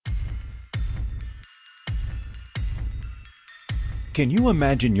Can you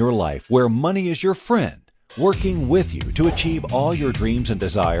imagine your life where money is your friend, working with you to achieve all your dreams and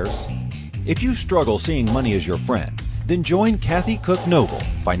desires? If you struggle seeing money as your friend, then join Kathy Cook Noble,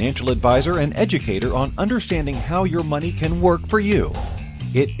 financial advisor and educator on understanding how your money can work for you.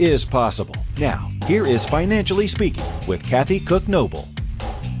 It is possible. Now, here is Financially Speaking with Kathy Cook Noble.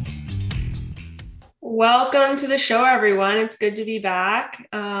 Welcome to the show, everyone. It's good to be back.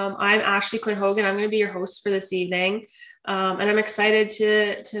 I'm Ashley Quinn Hogan. I'm going to be your host for this evening. And I'm excited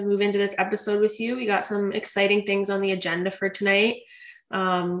to move into this episode with you. We got some exciting things on the agenda for tonight.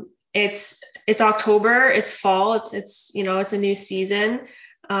 It's October, it's fall, it's a new season,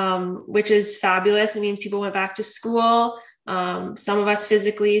 which is fabulous. It means people went back to school. Some of us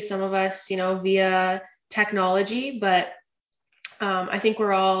physically, some of us, via technology, but I think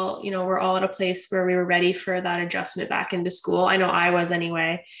we're all at a place where we were ready for that adjustment back into school. I know I was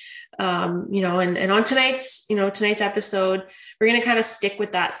anyway. And on tonight's episode, we're going to kind of stick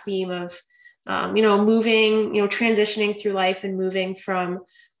with that theme of, moving, transitioning through life and moving from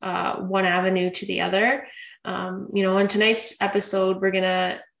one avenue to the other. On tonight's episode, we're going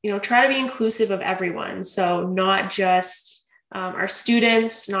to, try to be inclusive of everyone. So not just our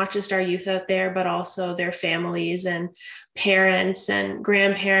students, not just our youth out there, but also their families and parents and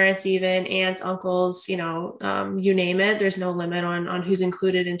grandparents, even aunts, uncles, you name it. There's no limit on who's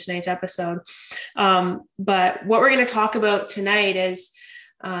included in tonight's episode. But what we're going to talk about tonight is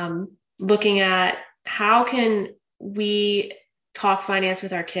looking at how can we talk finance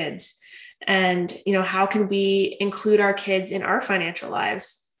with our kids, and how can we include our kids in our financial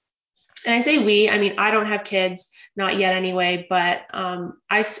lives. And I say we, I don't have kids, not yet anyway, but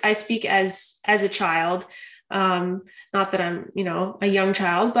I speak as a child. Not that I'm, a young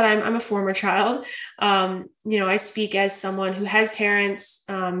child, but I'm a former child. I speak as someone who has parents,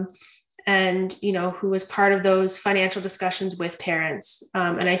 and, who was part of those financial discussions with parents.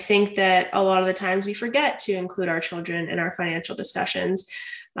 And I think that a lot of the times we forget to include our children in our financial discussions.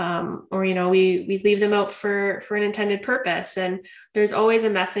 Or we leave them out for an intended purpose, and there's always a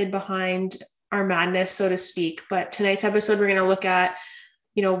method behind our madness, so to speak. But tonight's episode, we're going to look at,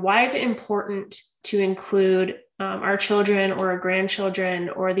 why is it important to include our children or our grandchildren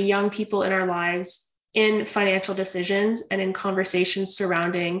or the young people in our lives in financial decisions and in conversations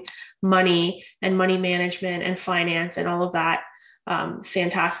surrounding money and money management and finance and all of that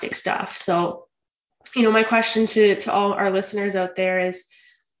fantastic stuff. So, my question to all our listeners out there is,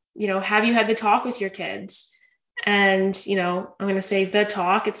 have you had the talk with your kids? And, I'm going to say the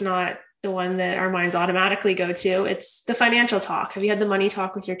talk. It's not the one that our minds automatically go to. It's the financial talk. Have you had the money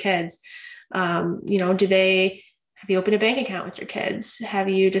talk with your kids? Have you opened a bank account with your kids? Have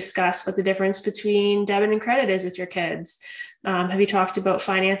you discussed what the difference between debit and credit is with your kids? Have you talked about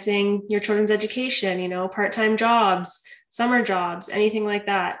financing your children's education, part-time jobs, summer jobs, anything like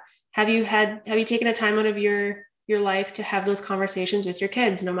that? Have you taken a time out of your life to have those conversations with your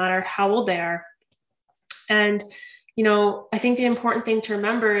kids, no matter how old they are? And, I think the important thing to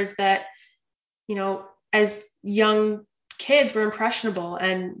remember is that, as young kids, we're impressionable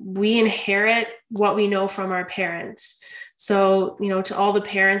and we inherit what we know from our parents. So, to all the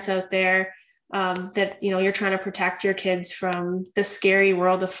parents out there, that, you're trying to protect your kids from the scary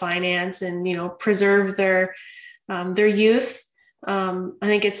world of finance and, preserve their youth. I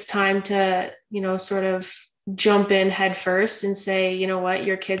think it's time to, sort of jump in head first and say, what,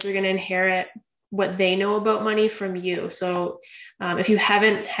 your kids are going to inherit what they know about money from you. So if you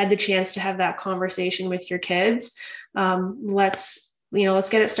haven't had the chance to have that conversation with your kids, let's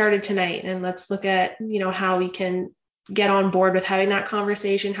get it started tonight, and let's look at, how we can get on board with having that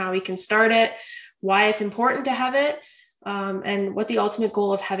conversation, how we can start it, why it's important to have it, and what the ultimate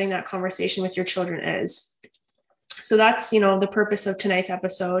goal of having that conversation with your children is. So that's, the purpose of tonight's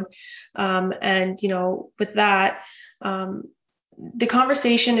episode. And, with that, the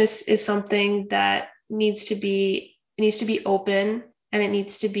conversation is something that needs to be open, and it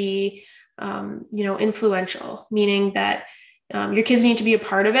needs to be, influential, meaning that your kids need to be a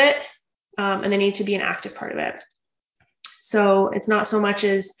part of it, and they need to be an active part of it. So it's not so much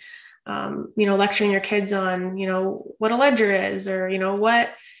as, lecturing your kids on, what a ledger is, or,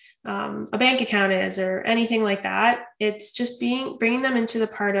 what a bank account is, or anything like that. It's just bringing them into the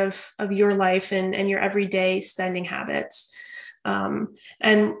part of your life and your everyday spending habits. And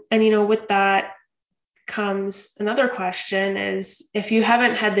with that comes another question is, if you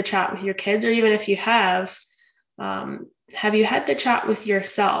haven't had the chat with your kids, or even if you have you had the chat with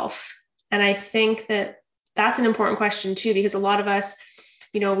yourself? And I think that that's an important question too, because a lot of us,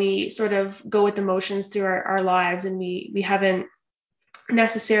 we sort of go with the motions through our lives, and we haven't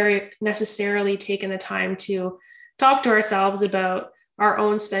necessarily taken the time to talk to ourselves about our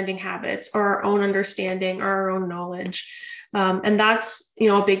own spending habits or our own understanding or our own knowledge. And that's,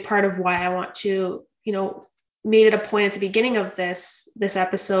 a big part of why I want to, made it a point at the beginning of this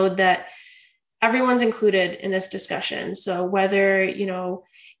episode that everyone's included in this discussion. So whether,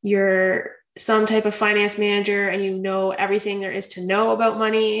 you're some type of finance manager and you know everything there is to know about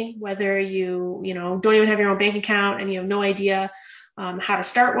money, whether you don't even have your own bank account and you have no idea how to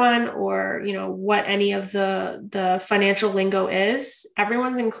start one, or what any of the financial lingo is,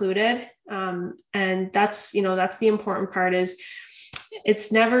 everyone's included. And that's the important part, is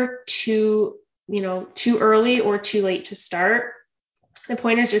it's never too early or too late to start. The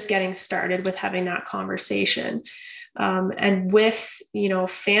point is just getting started with having that conversation. And with,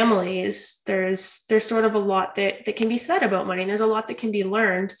 families, there's sort of a lot that can be said about money, and there's a lot that can be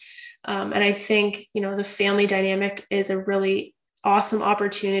learned. And I think, the family dynamic is a really awesome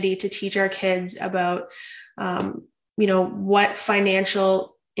opportunity to teach our kids about, what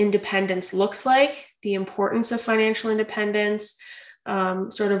financial independence looks like, the importance of financial independence,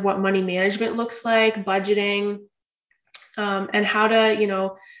 sort of what money management looks like, budgeting, and how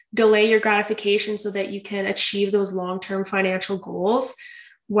to, delay your gratification so that you can achieve those long-term financial goals,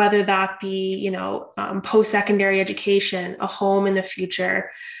 whether that be, post-secondary education, a home in the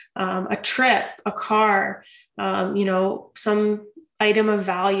future, a trip, a car, some item of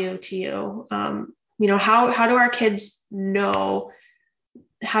value to you. How do our kids know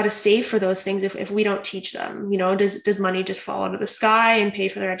how to save for those things if we don't teach them? Does money just fall out of the sky and pay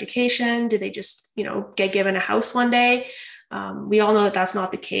for their education? Do they just, get given a house one day? We all know that that's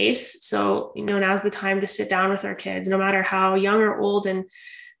not the case. So, now's the time to sit down with our kids, no matter how young or old,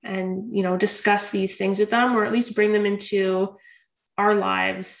 and discuss these things with them, or at least bring them into our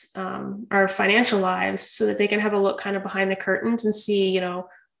lives, our financial lives, so that they can have a look kind of behind the curtains and see,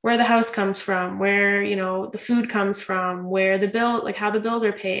 where the house comes from, where, the food comes from, where how the bills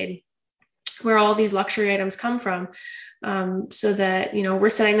are paid, where all these luxury items come from, so that, we're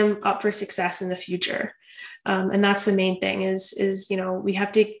setting them up for success in the future. And that's the main thing is, we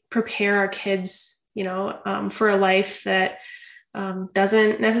have to prepare our kids, for a life that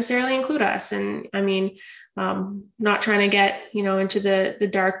doesn't necessarily include us. And I mean, not trying to get, into the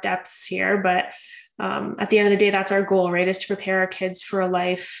dark depths here, but at the end of the day, that's our goal, right? Is to prepare our kids for a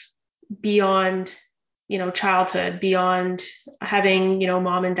life beyond, childhood, beyond having,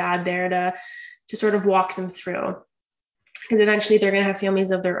 mom and dad there to sort of walk them through. Because eventually they're going to have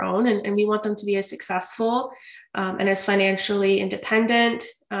families of their own, and we want them to be as successful and as financially independent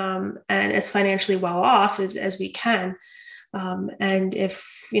and as financially well off as we can. And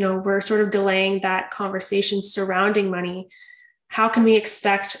if, we're sort of delaying that conversation surrounding money, how can we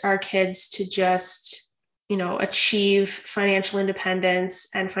expect our kids to just, achieve financial independence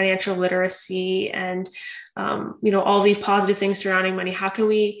and financial literacy and, all these positive things surrounding money? How can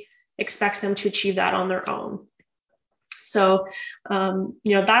we expect them to achieve that on their own? So,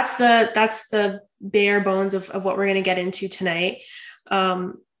 that's the bare bones of what we're going to get into tonight.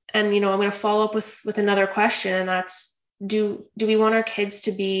 And, I'm going to follow up with another question, and that's, do we want our kids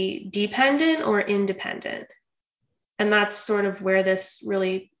to be dependent or independent? And that's sort of where this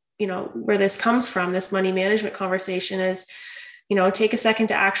really, where this comes from, this money management conversation is, take a second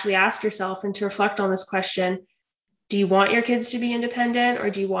to actually ask yourself and to reflect on this question. Do you want your kids to be independent, or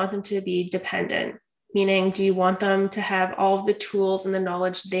do you want them to be dependent? Meaning, do you want them to have all of the tools and the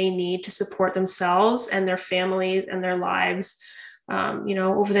knowledge they need to support themselves and their families and their lives,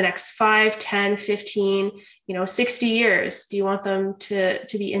 over the next 5, 10, 15, 60 years? Do you want them to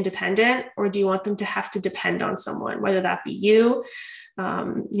be independent, or do you want them to have to depend on someone, whether that be you,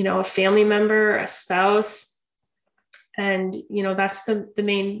 a family member, a spouse? And, that's the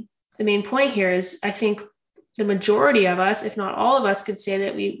main point here is, I think the majority of us, if not all of us, could say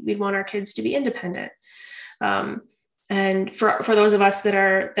that we'd want our kids to be independent. And for those of us that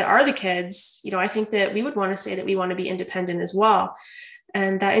are the kids, I think that we would want to say that we want to be independent as well.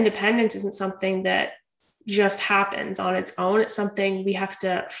 And that independence isn't something that just happens on its own. It's something we have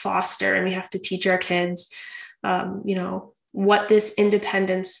to foster, and we have to teach our kids, what this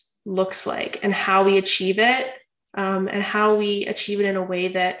independence looks like and how we achieve it, and how we achieve it in a way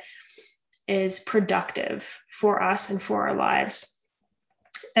that is productive for us and for our lives.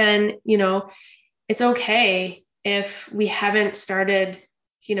 And, it's okay if we haven't started,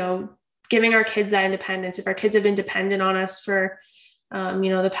 giving our kids that independence. If our kids have been dependent on us for,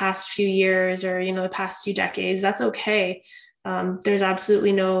 the past few years or, the past few decades, that's okay. There's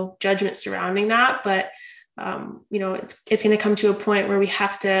absolutely no judgment surrounding that, but, it's going to come to a point where we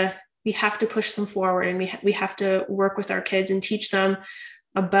have to push them forward, and we have to work with our kids and teach them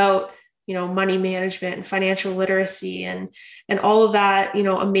about money management and financial literacy and all of that,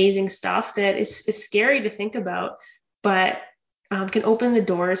 amazing stuff that is scary to think about, but can open the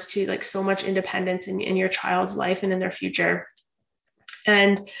doors to like so much independence in your child's life and in their future.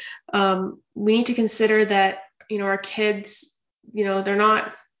 And we need to consider that, our kids, they're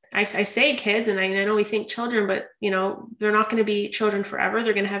not, I say kids, and I know we think children, but, they're not going to be children forever.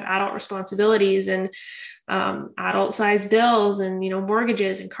 They're going to have adult responsibilities and adult sized bills and,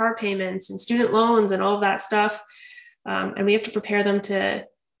 mortgages and car payments and student loans and all of that stuff. And we have to prepare them to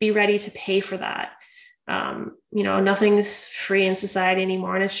be ready to pay for that. Nothing's free in society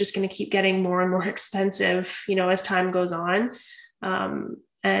anymore, and it's just going to keep getting more and more expensive, as time goes on. And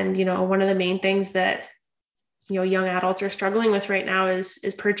one of the main things that young adults are struggling with right now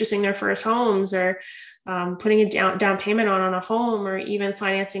is purchasing their first homes, or putting a down payment on a home, or even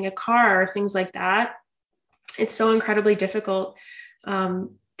financing a car, or things like that. It's so incredibly difficult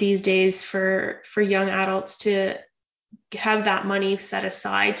these days for young adults to have that money set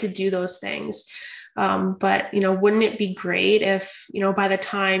aside to do those things. But wouldn't it be great if by the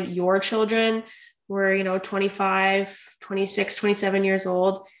time your children were 25, 26, 27 years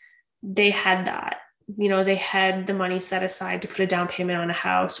old, they had that. They had the money set aside to put a down payment on a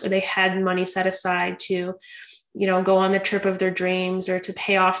house, or they had money set aside to, go on the trip of their dreams, or to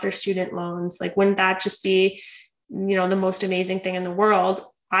pay off their student loans. Like, wouldn't that just be, the most amazing thing in the world?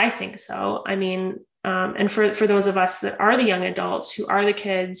 I think so. I mean, and for those of us that are the young adults, who are the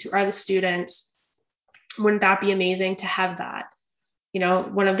kids, who are the students, wouldn't that be amazing to have that?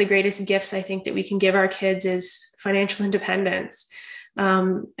 One of the greatest gifts I think that we can give our kids is financial independence.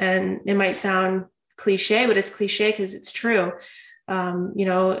 And it might sound cliche, but it's cliche because it's true.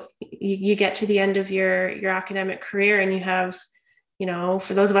 You get to the end of your academic career, and you have,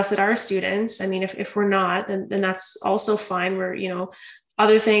 for those of us that are students, I mean, if we're not, then that's also fine. We're,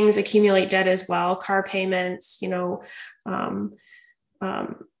 other things accumulate debt as well, car payments,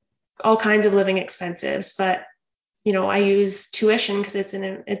 all kinds of living expenses. But, I use tuition because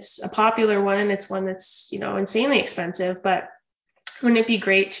it's a popular one, and it's one that's, insanely expensive. But wouldn't it be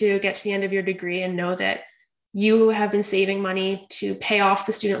great to get to the end of your degree and know that you have been saving money to pay off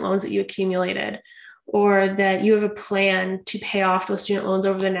the student loans that you accumulated, or that you have a plan to pay off those student loans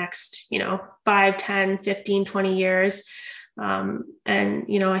over the next, 5, 10, 15, 20 years. And,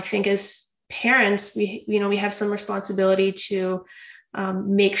 I think as parents, we have some responsibility to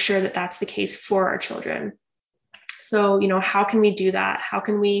make sure that that's the case for our children. So, how can we do that? How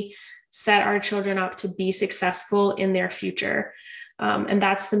can we set our children up to be successful in their future? And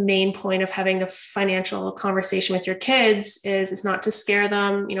that's the main point of having the financial conversation with your kids. It's not to scare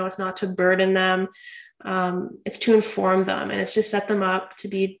them, it's not to burden them. It's to inform them, and it's to set them up to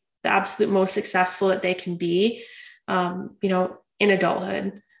be the absolute most successful that they can be, in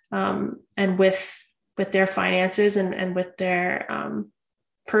adulthood, and with their finances and with their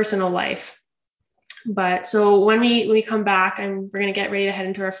personal life. But so when we come back, and we're going to get ready to head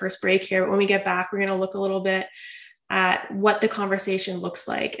into our first break here, but when we get back, we're going to look a little bit at what the conversation looks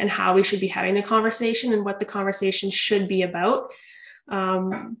like, and how we should be having the conversation, and what the conversation should be about.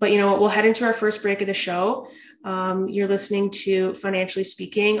 But we'll head into our first break of the show. You're listening to Financially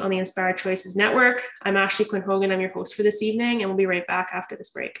Speaking on the Inspired Choices Network. I'm Ashley Quinn Hogan. I'm your host for this evening, and we'll be right back after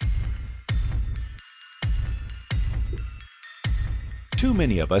this break. Too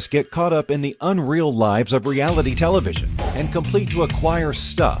many of us get caught up in the unreal lives of reality television and complete to acquire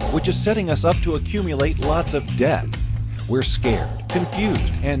stuff, which is setting us up to accumulate lots of debt. We're scared,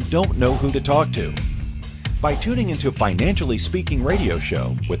 confused, and don't know who to talk to. By tuning into Financially Speaking radio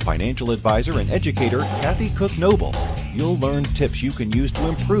show with financial advisor and educator Kathy Cook Noble, you'll learn tips you can use to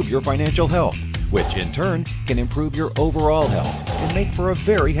improve your financial health, which in turn can improve your overall health and make for a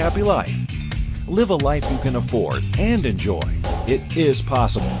very happy life. Live a life you can afford and enjoy. It is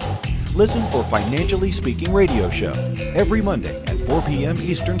possible. Listen for Financially Speaking radio show every Monday at 4 p.m.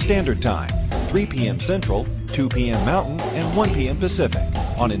 Eastern Standard Time, 3 p.m. Central, 2 p.m. Mountain, and 1 p.m. Pacific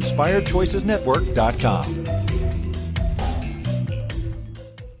on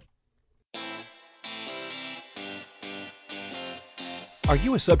InspiredChoicesNetwork.com. Are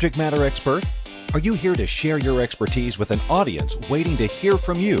you a subject matter expert? Are you here to share your expertise with an audience waiting to hear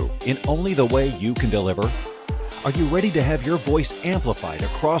from you in only the way you can deliver? Are you ready to have your voice amplified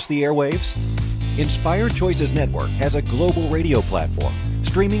across the airwaves? Inspired Choices Network has a global radio platform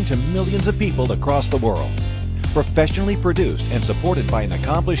streaming to millions of people across the world. Professionally produced and supported by an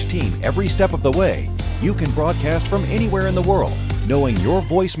accomplished team every step of the way, you can broadcast from anywhere in the world, knowing your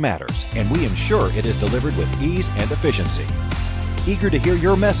voice matters, and we ensure it is delivered with ease and efficiency. Eager to hear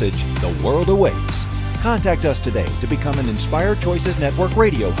your message, the world awaits. Contact us today to become an Inspired Choices Network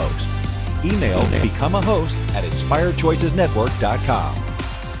radio host. Email become a host at inspiredchoicesnetwork.com.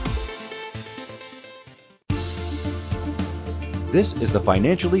 This is the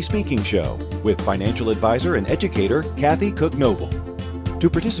Financially Speaking Show with financial advisor and educator Kathy Cook Noble. To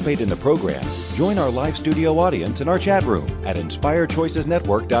participate in the program, join our live studio audience in our chat room at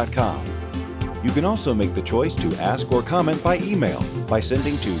inspiredchoicesnetwork.com. You can also make the choice to ask or comment by email by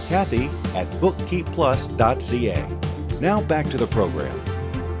sending to kathy@bookkeepplus.ca. Now back to the program.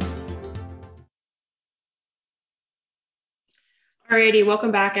 Alrighty,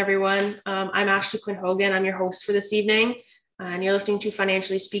 welcome back, everyone. I'm Ashley Quinn Hogan. I'm your host for this evening, and you're listening to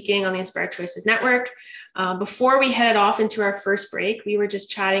Financially Speaking on the Inspired Choices Network. Before we headed off into our first break, we were just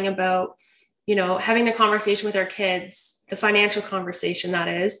chatting about, having the conversation with our kids, the financial conversation that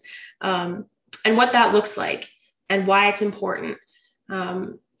is, and what that looks like and why it's important.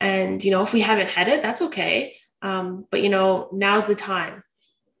 And, if we haven't had it, that's okay. But, now's the time.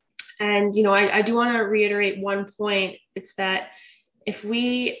 And, I do want to reiterate one point. It's that if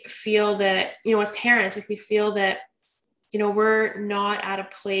we feel that, as parents, if we feel that, we're not at a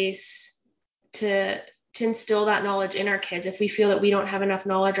place to instill that knowledge in our kids, if we feel that we don't have enough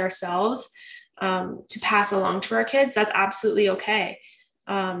knowledge ourselves to pass along to our kids, that's absolutely okay.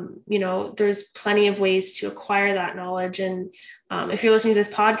 There's plenty of ways to acquire that knowledge. And if you're listening to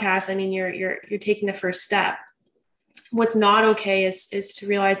this podcast, I mean, you're taking the first step. What's not okay is to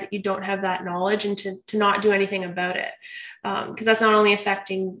realize that you don't have that knowledge and to not do anything about it. Because that's not only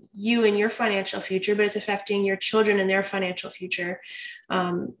affecting you and your financial future, but it's affecting your children and their financial future.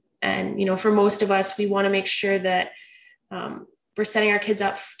 And, for most of us, we want to make sure that we're setting our kids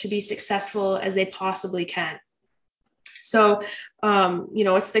up to be successful as they possibly can. So,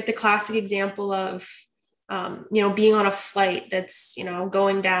 it's like the classic example of, being on a flight that's,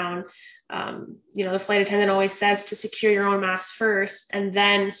 going down. The flight attendant always says to secure your own mask first and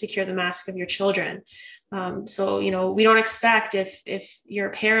then secure the mask of your children. So, we don't expect if you're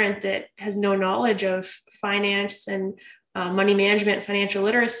a parent that has no knowledge of finance and money management, financial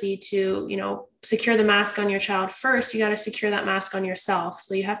literacy to, secure the mask on your child first. You got to secure that mask on yourself.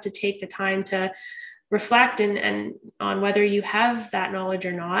 So you have to take the time to reflect and on whether you have that knowledge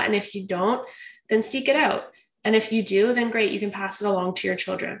or not. And if you don't, then seek it out. And if you do, then great, you can pass it along to your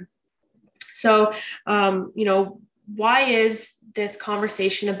children. So, why is this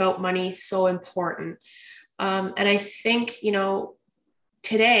conversation about money so important? And I think,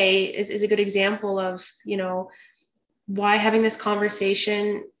 today is a good example of, why having this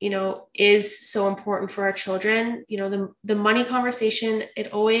conversation, is so important for our children. The money conversation,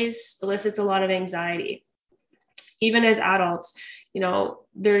 it always elicits a lot of anxiety. Even as adults,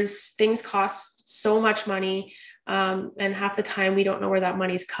 there's things cost so much money, and half the time we don't know where that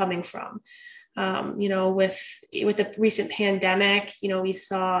money is coming from. With the recent pandemic, we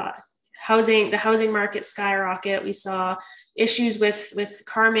saw the housing market skyrocket. We saw issues with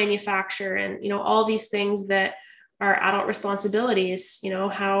car manufacture and, all these things that are adult responsibilities.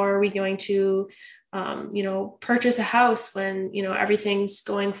 How are we going to, purchase a house when, everything's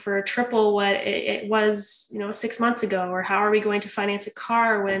going for triple what it was, 6 months ago? Or how are we going to finance a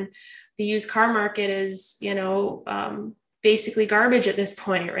car when the used car market is, basically garbage at this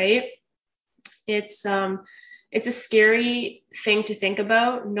point, right? It's a scary thing to think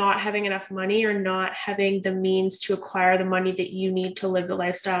about, not having enough money or not having the means to acquire the money that you need to live the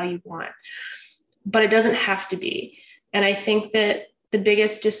lifestyle you want. But it doesn't have to be. And I think that the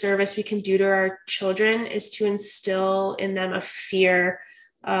biggest disservice we can do to our children is to instill in them a fear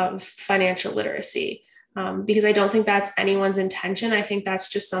of financial literacy. Because I don't think that's anyone's intention. I think that's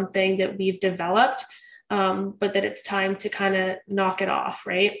just something that we've developed, but that it's time to kind of knock it off,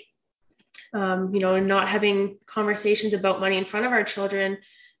 right? Not having conversations about money in front of our children.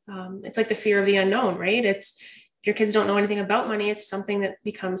 It's like the fear of the unknown, right? If your kids don't know anything about money, it's something that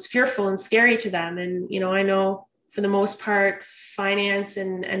becomes fearful and scary to them. And, I know for the most part, finance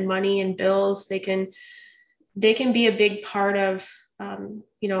and money and bills, they can be a big part of,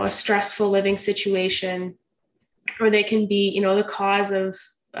 a stressful living situation, or they can be, the cause of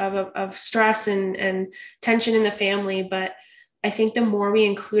stress and tension in the family. But I think the more we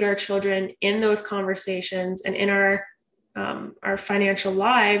include our children in those conversations and in our financial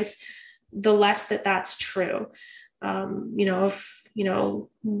lives, the less that's true. If,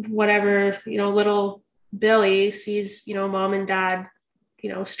 whatever, little Billy sees, mom and dad,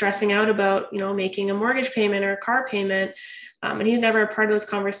 stressing out about, making a mortgage payment or a car payment, and he's never a part of those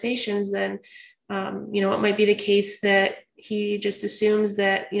conversations, then, it might be the case that he just assumes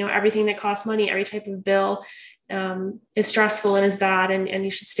that, everything that costs money, every type of bill, is stressful and is bad, and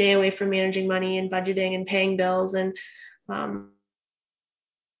you should stay away from managing money and budgeting and paying bills. And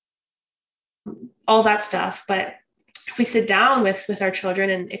all that stuff. But if we sit down with our children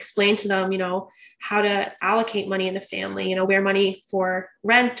and explain to them, how to allocate money in the family, where money for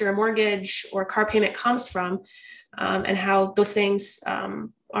rent or a mortgage or car payment comes from, and how those things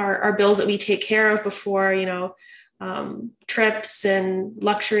are bills that we take care of before, trips and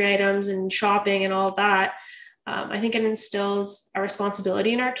luxury items and shopping and all of that. I think it instills a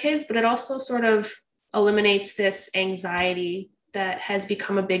responsibility in our kids, but it also sort of eliminates this anxiety that has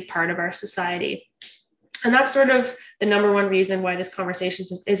become a big part of our society. And that's sort of the number one reason why this conversation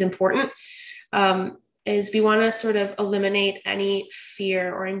is important, is we want to sort of eliminate any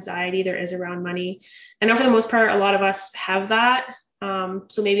fear or anxiety there is around money. I know for the most part, a lot of us have that.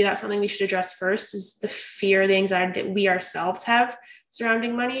 So maybe that's something we should address first, is the fear, the anxiety that we ourselves have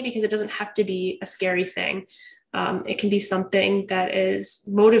surrounding money, because it doesn't have to be a scary thing. It can be something that is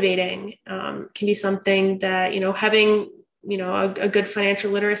motivating, can be something that, having a good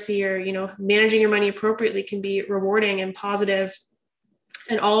financial literacy or, managing your money appropriately can be rewarding and positive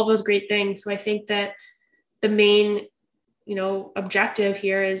and all of those great things. So I think that the main, objective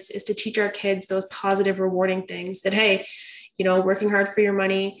here is to teach our kids those positive, rewarding things that, hey, working hard for your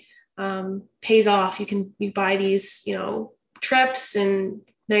money pays off. You buy these, trips and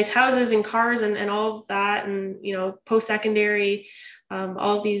nice houses and cars and all of that. And, post-secondary,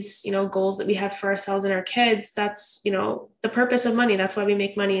 all of these, goals that we have for ourselves and our kids, that's, the purpose of money. That's why we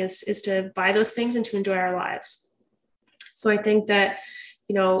make money, is to buy those things and to enjoy our lives. So I think that,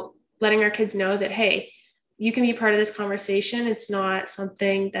 letting our kids know that, hey, you can be part of this conversation. It's not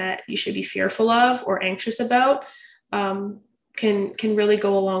something that you should be fearful of or anxious about, can really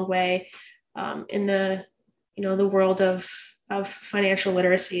go a long way in the, the world of financial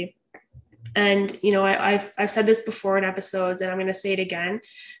literacy. And, I've said this before in episodes, and I'm going to say it again.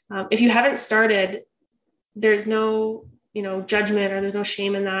 If you haven't started, there's no, judgment, or there's no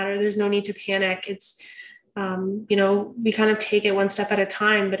shame in that, or there's no need to panic. It's, we kind of take it one step at a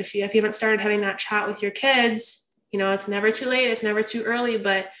time. But if you haven't started having that chat with your kids, it's never too late. It's never too early,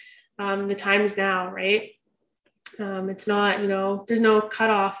 but the time is now, right? It's not, there's no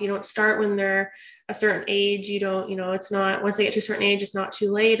cutoff. You don't start when they're a certain age. You don't, it's not, once they get to a certain age, it's not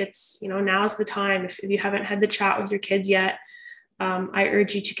too late. It's, now's the time. If you haven't had the chat with your kids yet, I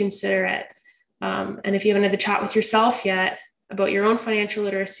urge you to consider it. And if you haven't had the chat with yourself yet about your own financial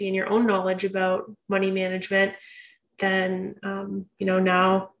literacy and your own knowledge about money management, then,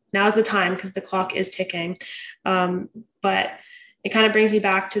 now's the time, because the clock is ticking. But it kind of brings me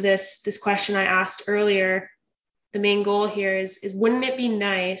back to this question I asked earlier. The main goal here is wouldn't it be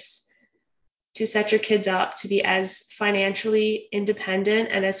nice to set your kids up to be as financially independent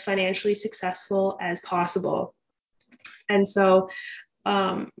and as financially successful as possible? And so,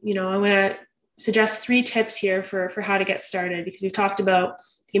 I'm going to suggest 3 tips here for how to get started, because we've talked about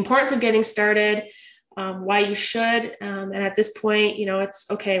the importance of getting started, why you should, and at this point,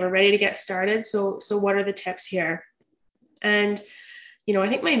 it's okay, we're ready to get started. So what are the tips here? And, I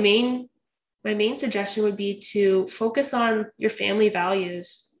think my main suggestion would be to focus on your family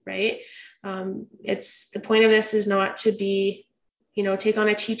values, right? It's the point of this is not to be, take on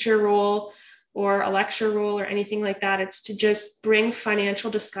a teacher role or a lecture role or anything like that. It's to just bring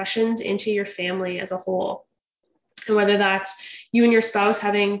financial discussions into your family as a whole. And whether that's you and your spouse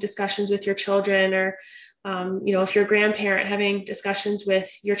having discussions with your children, or, if you're a grandparent having discussions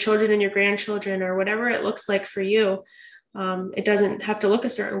with your children and your grandchildren, or whatever it looks like for you. It doesn't have to look a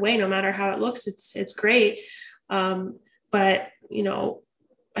certain way, no matter how it looks. It's great. But,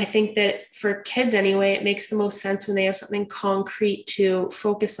 I think that for kids anyway, it makes the most sense when they have something concrete to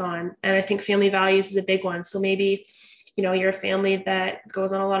focus on. And I think family values is a big one. So maybe, you're a family that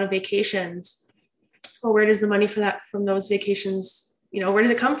goes on a lot of vacations. Well, where does the money from those vacations, where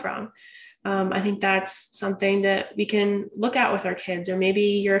does it come from? I think that's something that we can look at with our kids. Or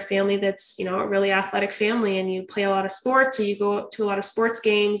maybe you're a family that's, a really athletic family, and you play a lot of sports, or you go to a lot of sports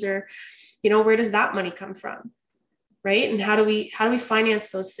games, or, where does that money come from? Right? And how do we finance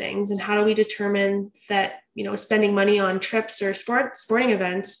those things? And how do we determine that, spending money on trips or sporting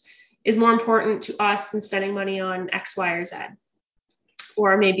events is more important to us than spending money on X, Y, or Z?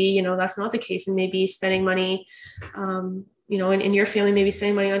 Or maybe, that's not the case. And maybe spending money, in your family, maybe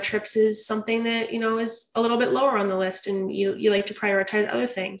spending money on trips is something that, is a little bit lower on the list, and you like to prioritize other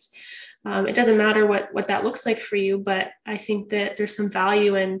things. It doesn't matter what that looks like for you, but I think that there's some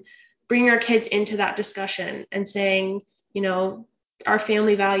value in bringing our kids into that discussion and saying, our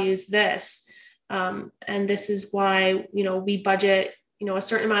family values this, and this is why, we budget, a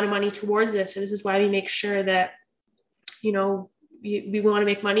certain amount of money towards this, or this is why we make sure that, we want to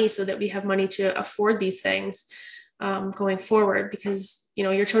make money so that we have money to afford these things. going forward, because,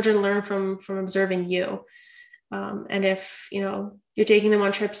 your children learn from observing you. And if, you're taking them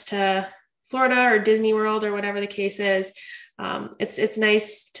on trips to Florida or Disney World or whatever the case is, it's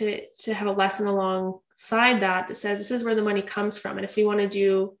nice to have a lesson alongside that says this is where the money comes from. And if we want to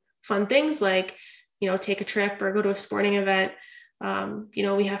do fun things like, take a trip or go to a sporting event,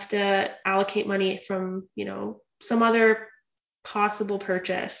 we have to allocate money from, some other possible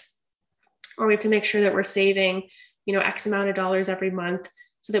purchase, or we have to make sure that we're saving, X amount of dollars every month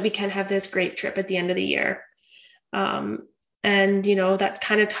so that we can have this great trip at the end of the year. And, that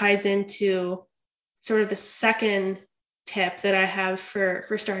kind of ties into sort of the second tip that I have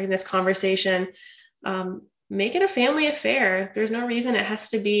for starting this conversation. Make it a family affair. There's no reason it has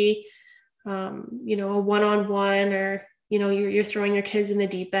to be, a one-on-one, or, you're throwing your kids in the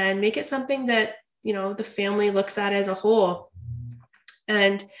deep end. Make it something that, the family looks at as a whole.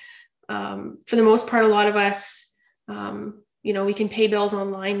 And for the most part, a lot of us, we can pay bills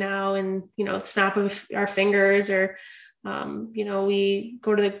online now and, snap of our fingers, or, we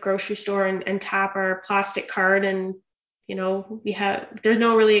go to the grocery store and tap our plastic card, and, there's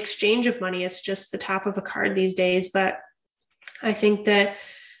no really exchange of money. It's just the tap of a card these days. But I think that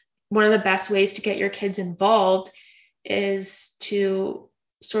one of the best ways to get your kids involved is to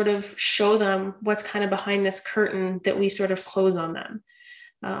sort of show them what's kind of behind this curtain that we sort of close on them.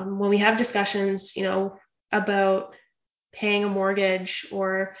 When we have discussions, about paying a mortgage,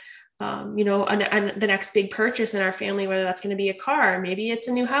 or, the next big purchase in our family, whether that's going to be a car, maybe it's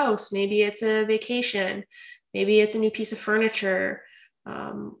a new house, maybe it's a vacation, maybe it's a new piece of furniture,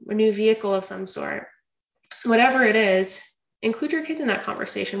 a new vehicle of some sort, whatever it is, include your kids in that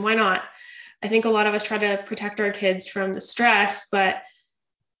conversation. Why not? I think a lot of us try to protect our kids from the stress, but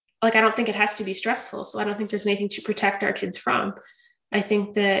I don't think it has to be stressful. So I don't think there's anything to protect our kids from. I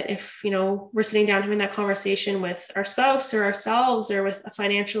think that if, we're sitting down having that conversation with our spouse or ourselves or with a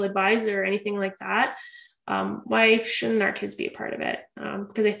financial advisor or anything like that, why shouldn't our kids be a part of it?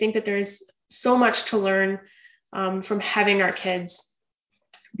 Because I think that there's so much to learn from having our kids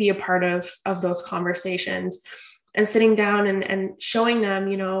be a part of those conversations, and sitting down and showing them,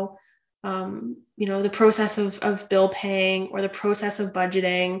 the process of bill paying, or the process of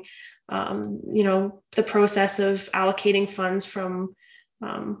budgeting, the process of allocating funds from,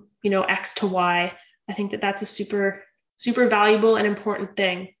 X to Y. I think that that's a super, super valuable and important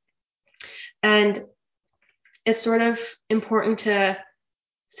thing. And it's sort of important to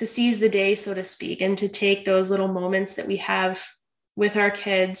seize the day, so to speak, and to take those little moments that we have with our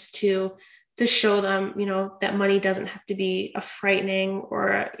kids to show them, that money doesn't have to be a frightening or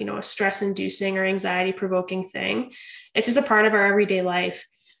a stress inducing or anxiety provoking thing. It's just a part of our everyday life.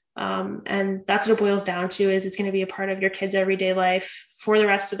 And that's what it boils down to, is it's going to be a part of your kids' everyday life for the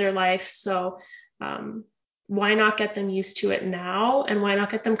rest of their life. So why not get them used to it now, and why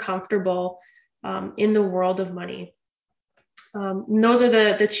not get them comfortable in the world of money? Those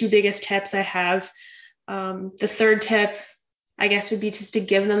are the two biggest tips I have. The third tip, I guess, would be just to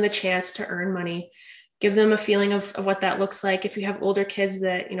give them the chance to earn money. Give them a feeling of what that looks like. If you have older kids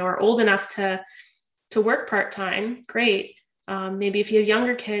that, are old enough to work part-time, great. Maybe if you have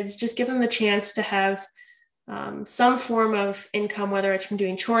younger kids, just give them the chance to have some form of income, whether it's from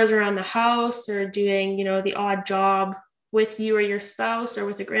doing chores around the house, or doing, the odd job with you or your spouse, or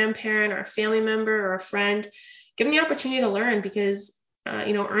with a grandparent or a family member or a friend. Give them the opportunity to learn, because,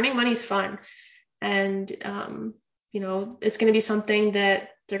 earning money is fun. And, it's going to be something that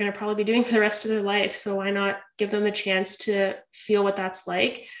they're going to probably be doing for the rest of their life. So why not give them the chance to feel what that's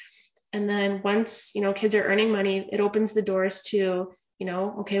like? And then once, kids are earning money, it opens the doors to,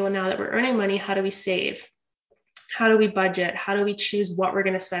 okay, well, now that we're earning money, how do we save? How do we budget? How do we choose what we're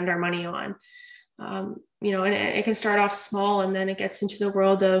going to spend our money on? And it can start off small, and then it gets into the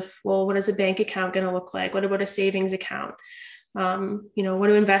world of, well, what is a bank account going to look like? What about a savings account? What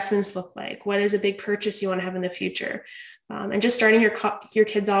do investments look like? What is a big purchase you want to have in the future? And just starting your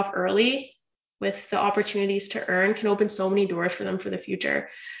kids off early with the opportunities to earn can open so many doors for them for the future.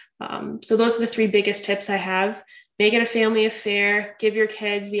 So those are the three biggest tips I have. Make it a family affair, give your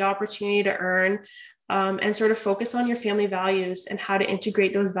kids the opportunity to earn, and sort of focus on your family values and how to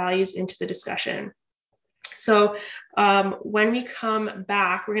integrate those values into the discussion. So when we come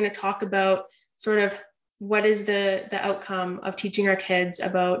back, we're going to talk about sort of what is the outcome of teaching our kids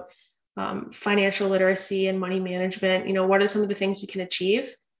about financial literacy and money management. What are some of the things we can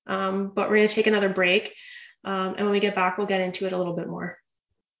achieve? But we're going to take another break. And when we get back, we'll get into it a little bit more.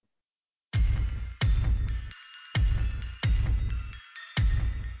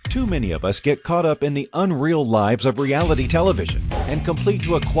 Too many of us get caught up in the unreal lives of reality television and complete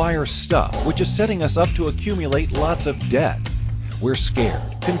to acquire stuff, which is setting us up to accumulate lots of debt. We're scared,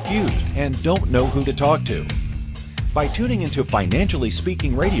 confused, and don't know who to talk to. By tuning into Financially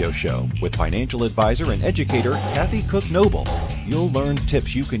Speaking Radio Show with financial advisor and educator Kathy Cook Noble, you'll learn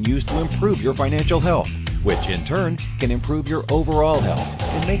tips you can use to improve your financial health, which in turn can improve your overall health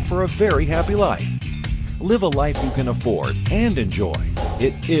and make for a very happy life. Live a life you can afford and enjoy.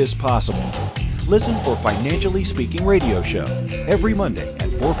 It is possible. Listen for Financially Speaking Radio Show every Monday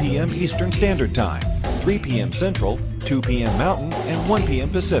at 4 p.m. Eastern Standard Time, 3 p.m. Central, 2 p.m. Mountain, and 1 p.m.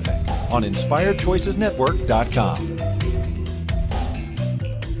 Pacific on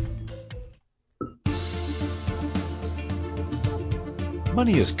InspiredChoicesNetwork.com.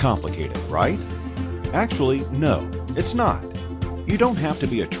 Money is complicated, right? Actually, no, it's not. You don't have to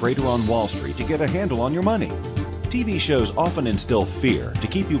be a trader on Wall Street to get a handle on your money. TV shows often instill fear to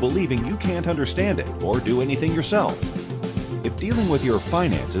keep you believing you can't understand it or do anything yourself. If dealing with your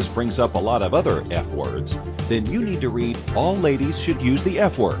finances brings up a lot of other F words, then you need to read All Ladies Should Use the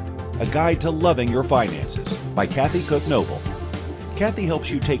F Word, A Guide to Loving Your Finances by Kathy Cook Noble. Kathy helps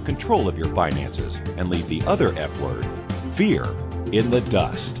you take control of your finances and leave the other F word, fear, in the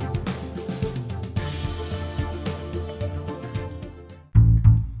dust.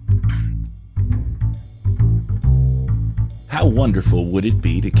 How wonderful would it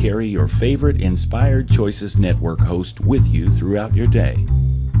be to carry your favorite Inspired Choices Network host with you throughout your day?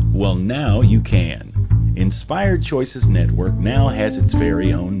 Well, now you can. Inspired Choices Network now has its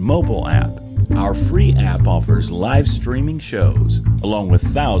very own mobile app. Our free app offers live streaming shows, along with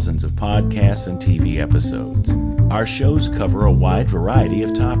thousands of podcasts and TV episodes. Our shows cover a wide variety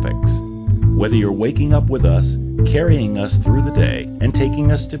of topics. Whether you're waking up with us, carrying us through the day, and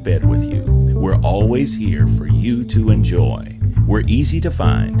taking us to bed with you, we're always here for you to enjoy. We're easy to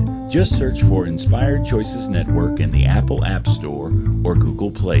find. Just search for Inspired Choices Network in the Apple App Store or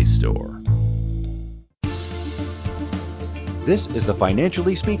Google Play Store. This is the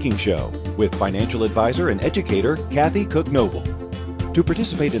Financially Speaking Show with financial advisor and educator Kathy Cook Noble. To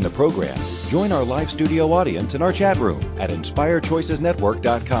participate in the program, join our live studio audience in our chat room at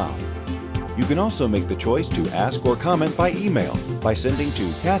InspiredChoicesNetwork.com. You can also make the choice to ask or comment by email by sending to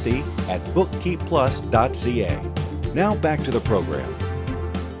Kathy@bookkeepplus.ca. Now back to the program.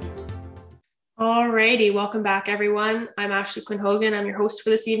 Alrighty, welcome back everyone. I'm Ashley Quinn Hogan. I'm your host for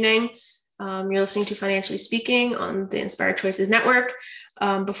this evening. You're listening to Financially Speaking on the Inspired Choices Network.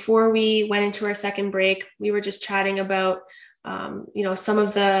 Before we went into our second break, we were just chatting about some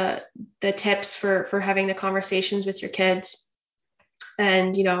of the tips for having the conversations with your kids.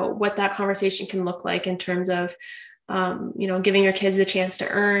 And, what that conversation can look like in terms of, giving your kids the chance to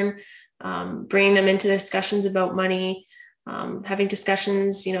earn, bringing them into discussions about money, having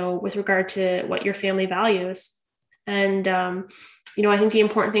discussions, with regard to what your family values. And, I think the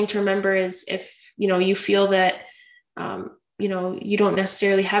important thing to remember is if, you feel that, you don't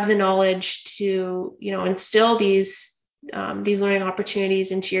necessarily have the knowledge to, instill these learning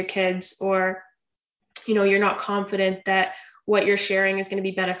opportunities into your kids, or, you're not confident that what you're sharing is going to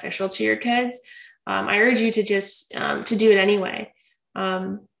be beneficial to your kids, I urge you to just to do it anyway,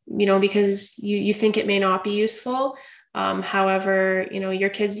 because you think it may not be useful. However,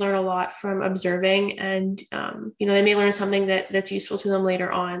 your kids learn a lot from observing, and they may learn something that's useful to them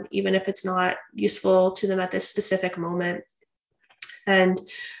later on, even if it's not useful to them at this specific moment. And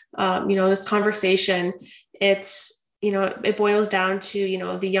this conversation, it boils down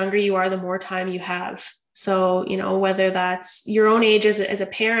to the younger you are, the more time you have. So, whether that's your own age as a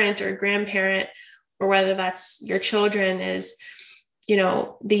parent or a grandparent, or whether that's your children, is,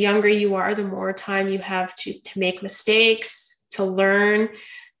 the younger you are, the more time you have to make mistakes, to learn,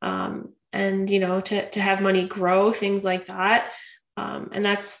 and, to have money grow, things like that. And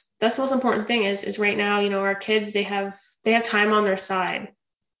that's the most important thing is right now, our kids, they have time on their side.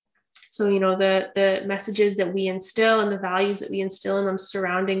 So, the messages that we instill and the values that we instill in them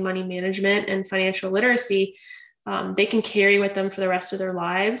surrounding money management and financial literacy, they can carry with them for the rest of their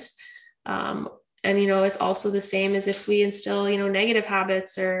lives. And, it's also the same as if we instill, negative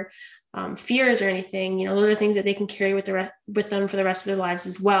habits or fears or anything, those are things that they can carry with them for the rest of their lives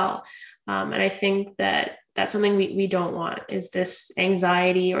as well. And I think that that's something we don't want, is this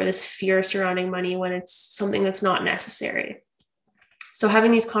anxiety or this fear surrounding money when it's something that's not necessary. So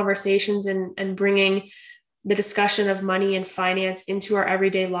having these conversations and bringing the discussion of money and finance into our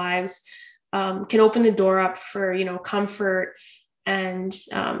everyday lives can open the door up for, comfort and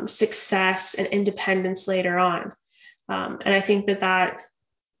success and independence later on. And I think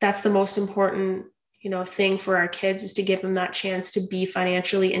that's the most important, thing for our kids is to give them that chance to be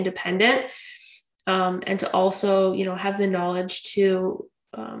financially independent, and to also, have the knowledge to,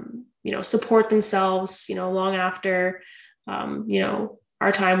 support themselves, long after,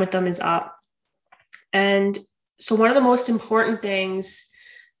 our time with them is up. And so one of the most important things,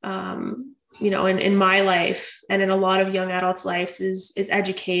 in my life and in a lot of young adults' lives is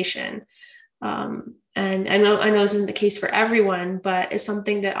education. And I know this isn't the case for everyone, but it's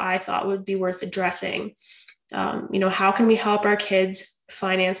something that I thought would be worth addressing. How can we help our kids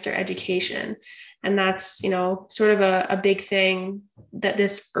finance their education? And that's, sort of a big thing that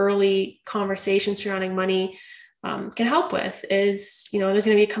this early conversation surrounding money can help with is, there's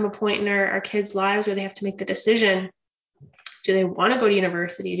going to become a point in our kids' lives where they have to make the decision. Do they want to go to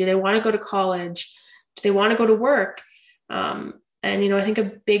university? Do they want to go to college? Do they want to go to work? And, I think a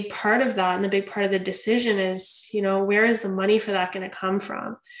big part of that and the big part of the decision is, where is the money for that going to come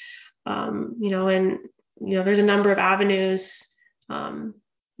from? There's a number of avenues,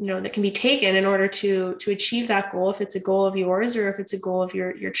 that can be taken in order to achieve that goal, if it's a goal of yours or if it's a goal of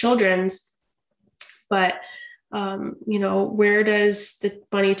your children's. But, where does the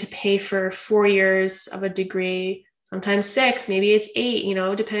money to pay for 4 years of a degree, sometimes 6, maybe it's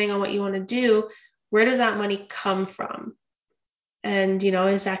 8, depending on what you want to do, where does that money come from? And,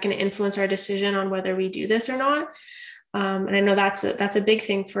 is that going to influence our decision on whether we do this or not? And I know that's a big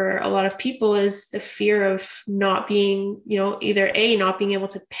thing for a lot of people, is the fear of not being, either not being able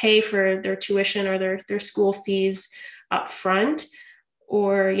to pay for their tuition or their school fees up front,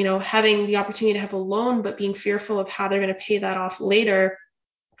 or, having the opportunity to have a loan, but being fearful of how they're going to pay that off later.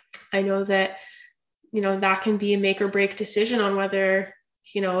 I know that, that can be a make or break decision on whether,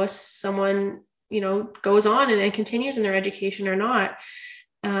 someone, goes on and continues in their education or not.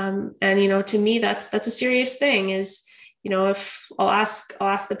 And, to me, that's a serious thing is, if I'll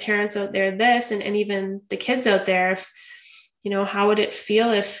ask the parents out there this, and even the kids out there, if, how would it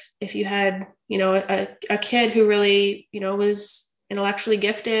feel if you had, a kid who really, was intellectually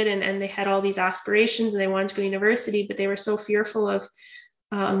gifted and they had all these aspirations and they wanted to go to university, but they were so fearful of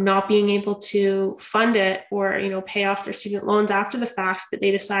not being able to fund it or, pay off their student loans after the fact, that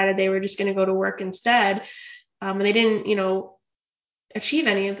they decided they were just going to go to work instead. And they didn't, achieve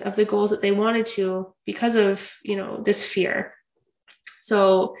any of the goals that they wanted to because of, this fear.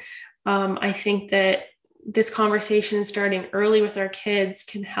 So I think that this conversation starting early with our kids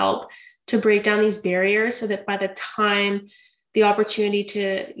can help to break down these barriers so that by the time the opportunity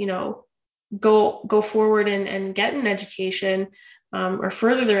to, go forward and get an education, or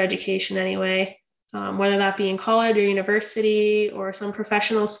further their education anyway, whether that be in college or university or some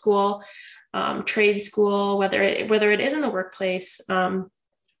professional school, trade school, whether it is in the workplace. So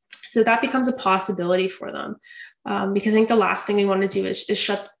that becomes a possibility for them. Because I think the last thing we want to do is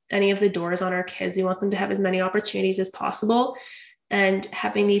shut any of the doors on our kids. We want them to have as many opportunities as possible. And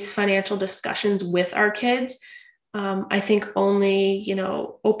having these financial discussions with our kids, I think only,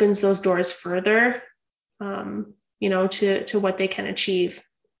 opens those doors further, to what they can achieve.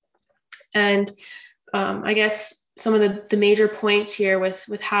 And I guess some of the major points here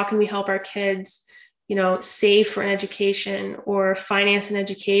with how can we help our kids, save for an education or finance an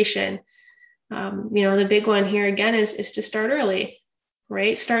education. The big one here again is to start early,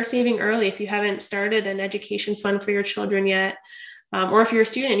 right? Start saving early. If you haven't started an education fund for your children yet, or if you're a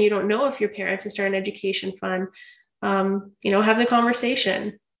student and you don't know if your parents have started an education fund, have the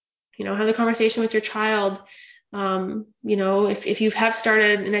conversation, have the conversation with your child. If you have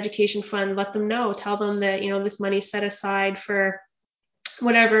started an education fund, let them know, tell them that, this money is set aside for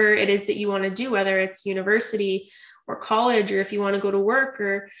whatever it is that you want to do, whether it's university or college, or if you want to go to work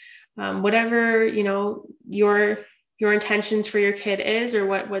or whatever, your intentions for your kid is, or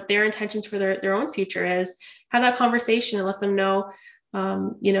what their intentions for their own future is. Have that conversation and let them know,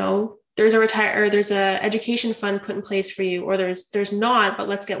 there's a education fund put in place for you, or there's not, but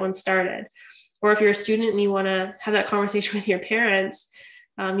let's get one started. Or if you're a student and you want to have that conversation with your parents,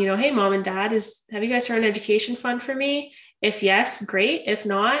 hey, mom and dad, have you guys started an education fund for me? If yes, great. If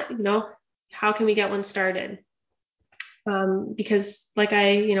not, how can we get one started? Because like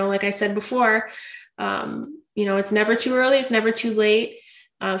I said before, it's never too early. It's never too late.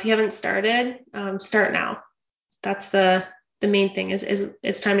 If you haven't started, start now. That's the main thing is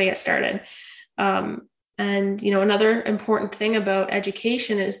it's time to get started. And, another important thing about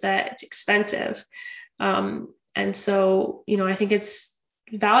education is that it's expensive. And so, I think it's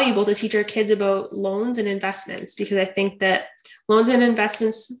valuable to teach our kids about loans and investments, because I think that loans and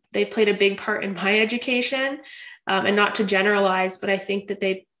investments, they've played a big part in my education, and not to generalize, but I think that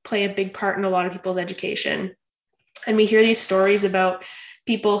they play a big part in a lot of people's education. And we hear these stories about,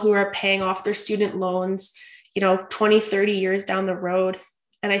 people who are paying off their student loans, 20, 30 years down the road.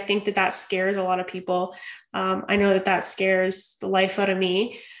 And I think that scares a lot of people. I know that scares the life out of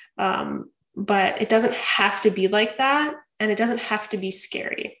me. But it doesn't have to be like that, and it doesn't have to be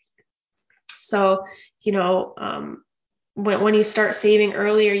scary. So, when you start saving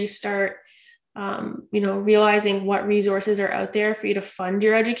earlier, you start, realizing what resources are out there for you to fund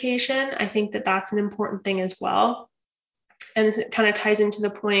your education. I think that that's an important thing as well. And it kind of ties into the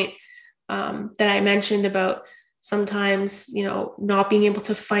point that I mentioned about sometimes, not being able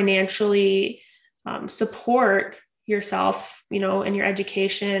to financially support yourself, in your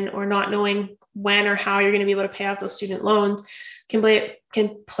education, or not knowing when or how you're going to be able to pay off those student loans can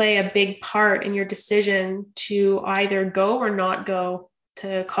play a big part in your decision to either go or not go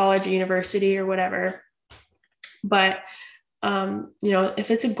to college or university or whatever. But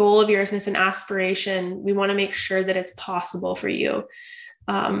if it's a goal of yours and it's an aspiration, we want to make sure that it's possible for you.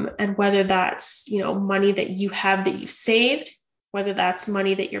 And whether that's, money that you have that you've saved, whether that's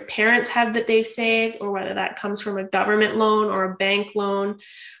money that your parents have that they've saved, or whether that comes from a government loan or a bank loan,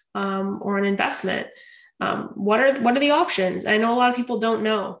 or an investment. What are the options? I know a lot of people don't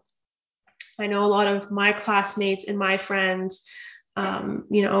know. I know a lot of my classmates and my friends,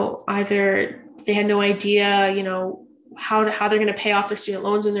 either they had no idea, how they're going to pay off their student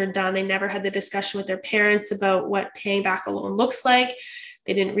loans when they're done. They never had the discussion with their parents about what paying back a loan looks like.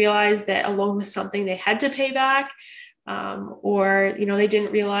 They didn't realize that a loan was something they had to pay back. Or they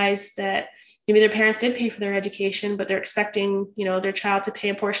didn't realize that maybe their parents did pay for their education, but they're expecting, their child to pay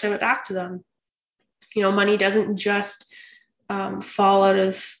a portion of it back to them. Money doesn't just fall out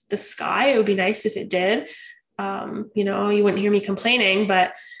of the sky. It would be nice if it did. You wouldn't hear me complaining,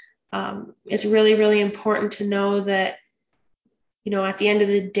 but it's really, really important to know that, at the end of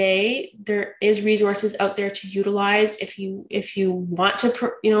the day, there is resources out there to utilize if you want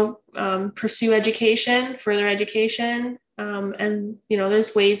to, pursue education, further education. And,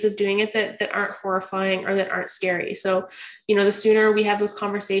 there's ways of doing it that aren't horrifying or that aren't scary. So, the sooner we have those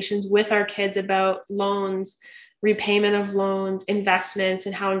conversations with our kids about loans, repayment of loans, investments,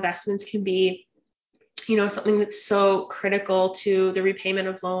 and how investments can be, something that's so critical to the repayment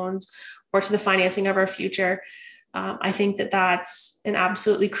of loans or to the financing of our future. I think that that's an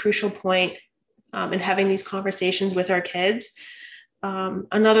absolutely crucial point in having these conversations with our kids.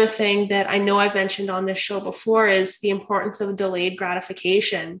 Another thing that I know I've mentioned on this show before is the importance of delayed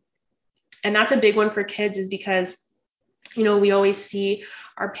gratification. And that's a big one for kids, is because, we always see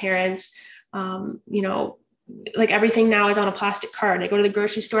our parents, like everything now is on a plastic card. They go to the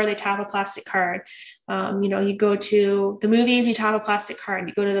grocery store, they tap a plastic card. You go to the movies, you tap a plastic card.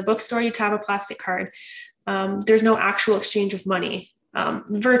 You go to the bookstore, you tap a plastic card. There's no actual exchange of money,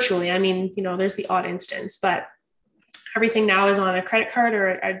 virtually. I mean, there's the odd instance, but everything now is on a credit card or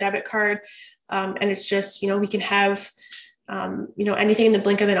a debit card. And it's just, we can have, anything in the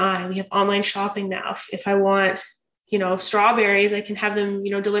blink of an eye. We have online shopping now. If I want, strawberries, I can have them,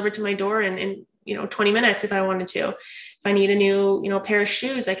 delivered to my door in 20 minutes if I wanted to. If I need a new, pair of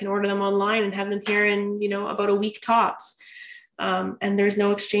shoes, I can order them online and have them here in, about a week tops. And there's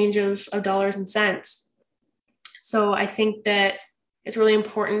no exchange of dollars and cents. So I think that it's really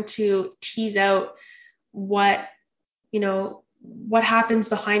important to tease out what happens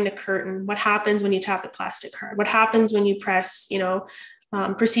behind the curtain, what happens when you tap the plastic card, what happens when you press,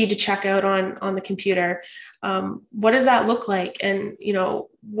 proceed to check out on the computer. What does that look like? And,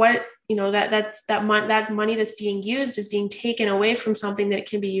 that money that's being used is being taken away from something that it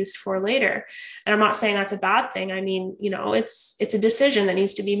can be used for later. And I'm not saying that's a bad thing. I mean, it's a decision that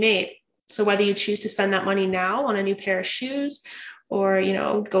needs to be made. So whether you choose to spend that money now on a new pair of shoes, or,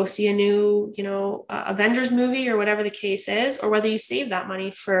 go see a new, Avengers movie, or whatever the case is, or whether you save that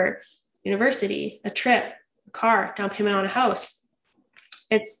money for university, a trip, a car, down payment on a house.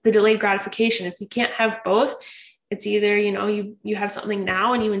 It's the delayed gratification. If you can't have both, it's either, you have something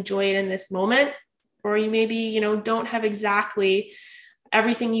now and you enjoy it in this moment, or you maybe, don't have exactly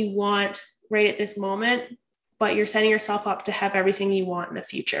everything you want right at this moment, but you're setting yourself up to have everything you want in the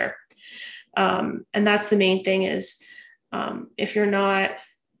future. And that's the main thing is, if you're not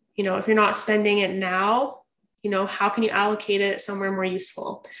spending it now, how can you allocate it somewhere more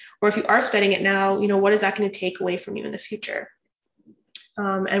useful? Or if you are spending it now, what is that going to take away from you in the future?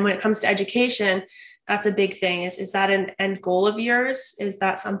 And when it comes to education, that's a big thing. Is that an end goal of yours? Is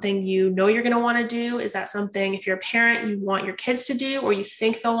that something you're going to want to do? Is that something, if you're a parent, you want your kids to do, or you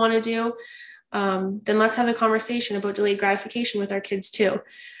think they'll want to do? Then let's have a conversation about delayed gratification with our kids too.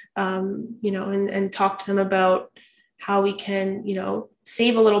 And talk to them about how we can,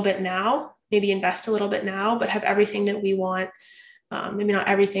 save a little bit now, maybe invest a little bit now, but have everything that we want maybe not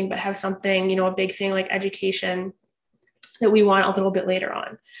everything, but have something, a big thing like education that we want a little bit later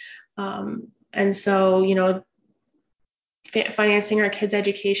on. And so, financing our kids'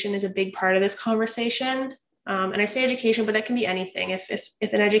 education is a big part of this conversation. And I say education, but that can be anything. If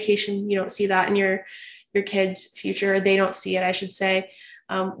an education, you don't see that in your kids' future, they don't see it, I should say,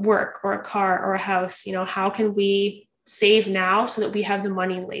 work or a car or a house, how can we save now so that we have the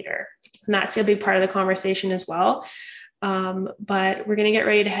money later? And that's a big part of the conversation as well. But we're going to get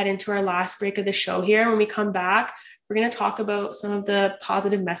ready to head into our last break of the show here. When we come back, we're going to talk about some of the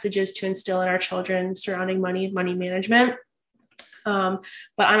positive messages to instill in our children surrounding money and money management. But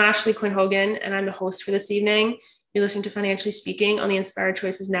I'm Ashley Quinn Hogan, and I'm the host for this evening. You're listening to Financially Speaking on the Inspired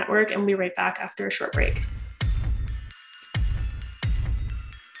Choices Network, and we'll be right back after a short break.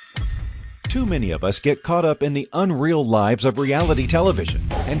 Too many of us get caught up in the unreal lives of reality television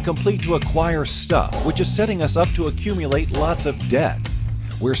and complete to acquire stuff, which is setting us up to accumulate lots of debt.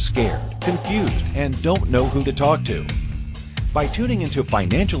 We're scared, confused, and don't know who to talk to. By tuning into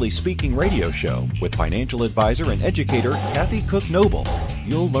Financially Speaking radio show with financial advisor and educator Kathy Cook Noble,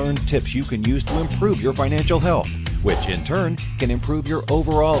 you'll learn tips you can use to improve your financial health, which in turn can improve your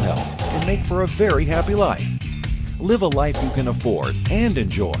overall health and make for a very happy life. Live a life you can afford and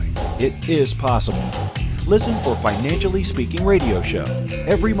enjoy. It is possible. Listen for Financially Speaking radio show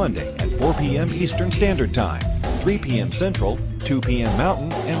every Monday at 4 p.m. Eastern Standard Time, 3 p.m. Central, 2 p.m.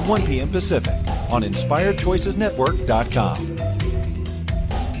 Mountain, and 1 p.m. Pacific on InspiredChoicesNetwork.com.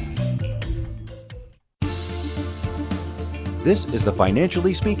 This is the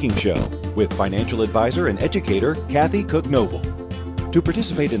Financially Speaking Show with financial advisor and educator Kathy Cook Noble. To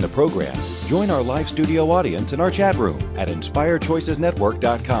participate in the program, join our live studio audience in our chat room at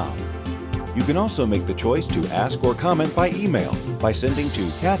InspiredChoicesNetwork.com. You can also make the choice to ask or comment by email by sending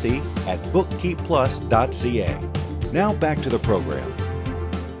to Kathy@bookkeepplus.ca. Now back to the program.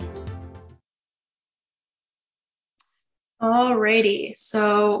 Alrighty,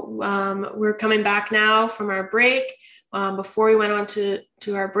 so we're coming back now from our break. Before we went on to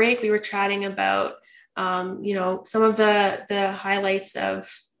our break, we were chatting about some of the highlights of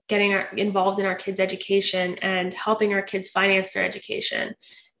getting involved in our kids' education and helping our kids finance their education.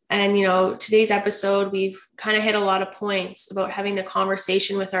 And, today's episode, we've kind of hit a lot of points about having the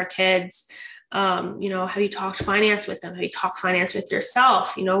conversation with our kids. Have you talked finance with them? Have you talked finance with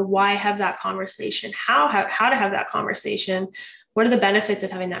yourself? Why have that conversation? How to have that conversation? What are the benefits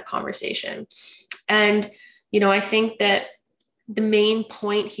of having that conversation? And, I think that the main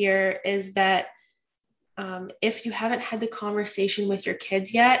point here is that if you haven't had the conversation with your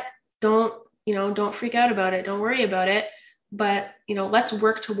kids yet, don't freak out about it. Don't worry about it. But, let's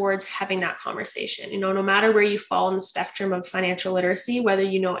work towards having that conversation. No matter where you fall in the spectrum of financial literacy, whether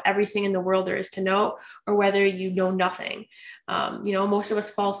you know everything in the world there is to know, or whether you know nothing, most of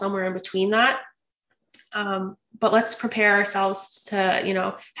us fall somewhere in between that. But let's prepare ourselves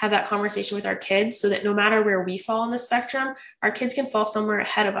to, have that conversation with our kids so that no matter where we fall in the spectrum, our kids can fall somewhere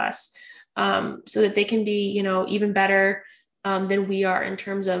ahead of us, so that they can be, even better than we are in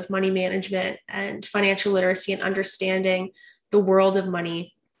terms of money management and financial literacy and understanding the world of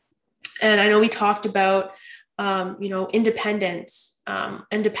money. And I know we talked about, independence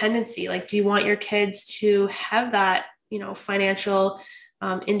and dependency. Like, do you want your kids to have that, financial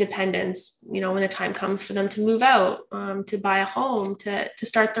independence, when the time comes for them to move out, to buy a home, to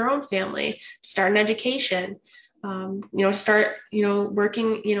start their own family, to start an education, to start,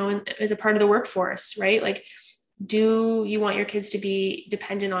 working, as a part of the workforce, right? Like, do you want your kids to be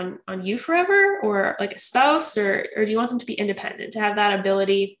dependent on you forever, or like a spouse, or do you want them to be independent, to have that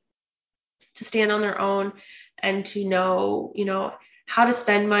ability to stand on their own and to know, how to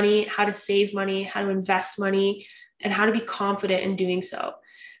spend money, how to save money, how to invest money, and how to be confident in doing so.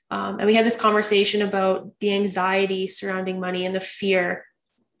 And we had this conversation about the anxiety surrounding money and the fear.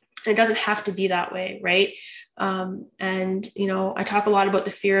 It doesn't have to be that way, right? And, I talk a lot about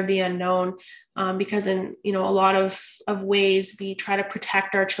the fear of the unknown, because in, a lot of ways we try to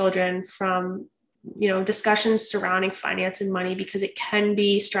protect our children from, discussions surrounding finance and money, because it can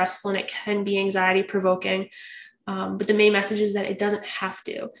be stressful and it can be anxiety provoking. But the main message is that it doesn't have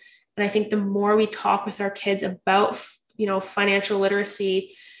to. And I think the more we talk with our kids about, financial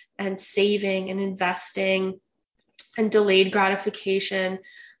literacy and saving and investing and delayed gratification,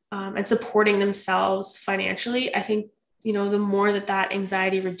 and supporting themselves financially, I think, the more that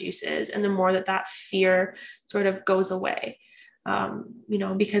anxiety reduces and the more that fear sort of goes away,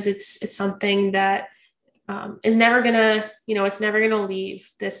 because it's something that is never gonna, it's never gonna leave,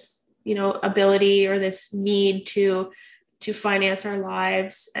 this, ability or this need to to finance our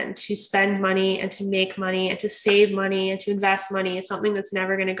lives and to spend money and to make money and to save money and to invest money. It's something that's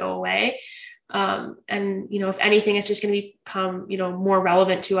never going to go away. And, if anything, it's just going to become, more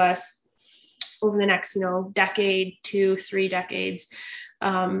relevant to us over the next, decade, 2-3 decades.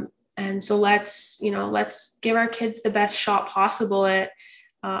 And so let's give our kids the best shot possible at,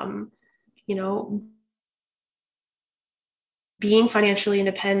 being financially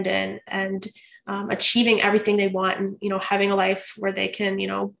independent and achieving everything they want, and having a life where they can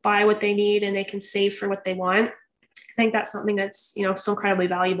buy what they need and they can save for what they want. I think that's something that's so incredibly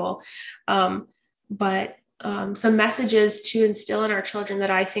valuable. But some messages to instill in our children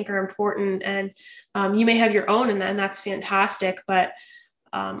that I think are important, and you may have your own, and that's fantastic, but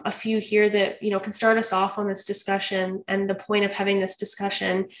a few here that can start us off on this discussion. And the point of having this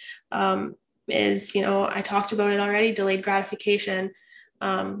discussion is, I talked about it already, delayed gratification.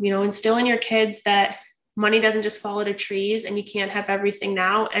 Instill in your kids that money doesn't just fall out of trees, and you can't have everything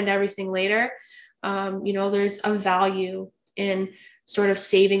now and everything later. There's a value in sort of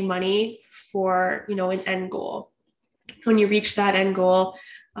saving money for, an end goal. When you reach that end goal,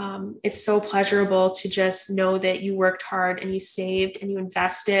 it's so pleasurable to just know that you worked hard and you saved and you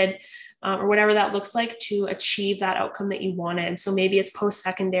invested, or whatever that looks like, to achieve that outcome that you wanted. So maybe it's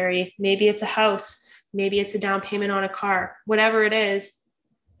post-secondary, maybe it's a house, maybe it's a down payment on a car, whatever it is.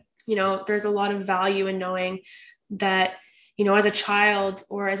 There's a lot of value in knowing that, as a child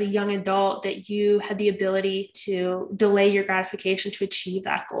or as a young adult, that you had the ability to delay your gratification to achieve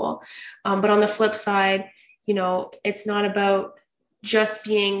that goal. But on the flip side, it's not about just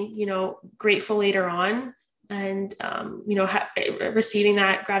being, grateful later on and, receiving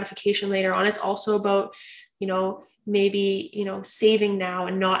that gratification later on. It's also about, maybe, saving now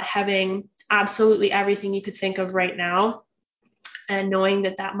and not having absolutely everything you could think of right now, and knowing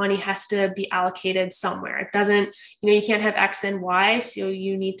that money has to be allocated somewhere. It doesn't, you can't have X and Y. So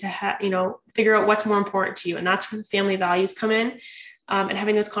you need to figure out what's more important to you. And that's where family values come in, and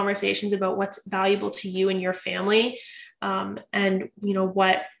having those conversations about what's valuable to you and your family, and,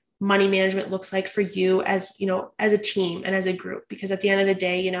 what money management looks like for you as, as a team and as a group. Because at the end of the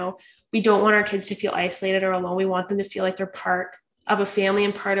day, we don't want our kids to feel isolated or alone. We want them to feel like they're part of a family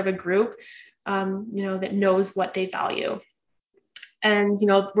and part of a group, that knows what they value. And,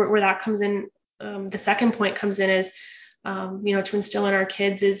 where that comes in, the second point comes in is, to instill in our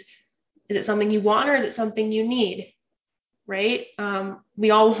kids is it something you want or is it something you need? Right? We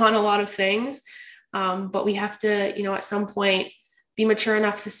all want a lot of things, but we have to, at some point be mature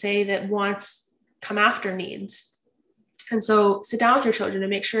enough to say that wants come after needs. And so sit down with your children and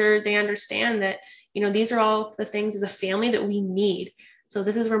make sure they understand that, these are all the things as a family that we need. So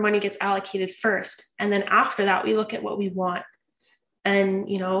this is where money gets allocated first. And then after that, we look at what we want. And,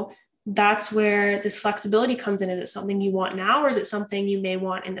 that's where this flexibility comes in. Is it something you want now, or is it something you may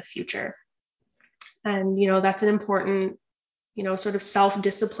want in the future? And, that's an important, sort of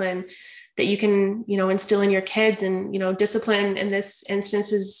self-discipline that you can, instill in your kids. And, discipline in this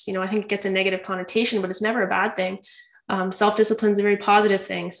instance is, I think it gets a negative connotation, but it's never a bad thing. Self-discipline is a very positive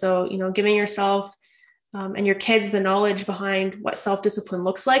thing. So, giving yourself and your kids the knowledge behind what self-discipline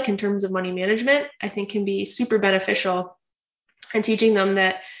looks like in terms of money management, I think can be super beneficial. And teaching them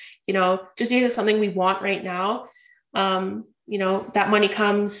that, just because it's something we want right now, that money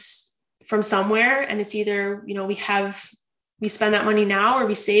comes from somewhere, and it's either, we spend that money now, or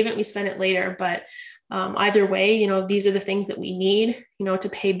we save it, we spend it later. But either way, these are the things that we need, to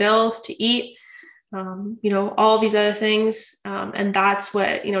pay bills, to eat, all these other things. And that's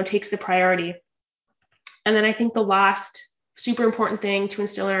what, takes the priority. And then I think the last super important thing to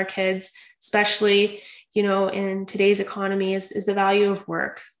instill in our kids, especially, in today's economy, is the value of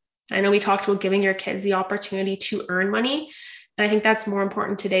work. I know we talked about giving your kids the opportunity to earn money. And I think that's more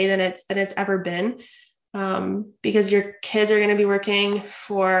important today than it's ever been, because your kids are going to be working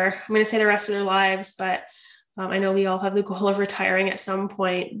for, I'm going to say, the rest of their lives. But I know we all have the goal of retiring at some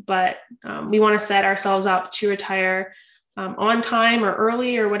point, but we want to set ourselves up to retire on time or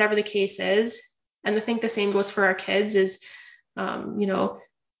early, or whatever the case is. And I think the same goes for our kids is,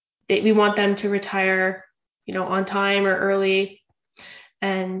 we want them to retire, on time or early.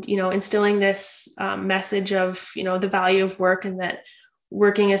 And, instilling this message of, the value of work, and that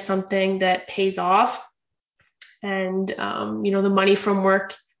working is something that pays off. And, the money from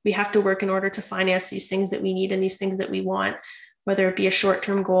work, we have to work in order to finance these things that we need and these things that we want, whether it be a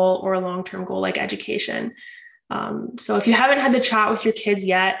short-term goal or a long-term goal like education. So if you haven't had the chat with your kids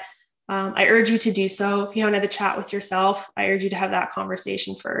yet, I urge you to do so. If you haven't had the chat with yourself, I urge you to have that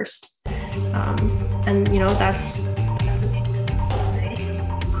conversation first. And, that's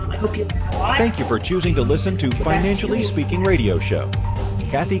hope you learned a lot. Thank you for choosing to listen to Financially Speaking Radio Show.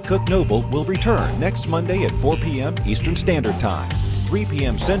 Kathy Cook Noble will return next Monday at 4 p.m. Eastern Standard Time, 3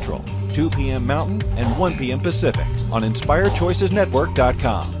 p.m. Central, 2 p.m. Mountain, and 1 p.m. Pacific on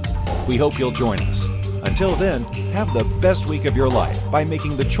InspiredChoicesNetwork.com. We hope you'll join us. Until then, have the best week of your life by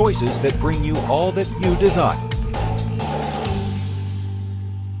making the choices that bring you all that you desire.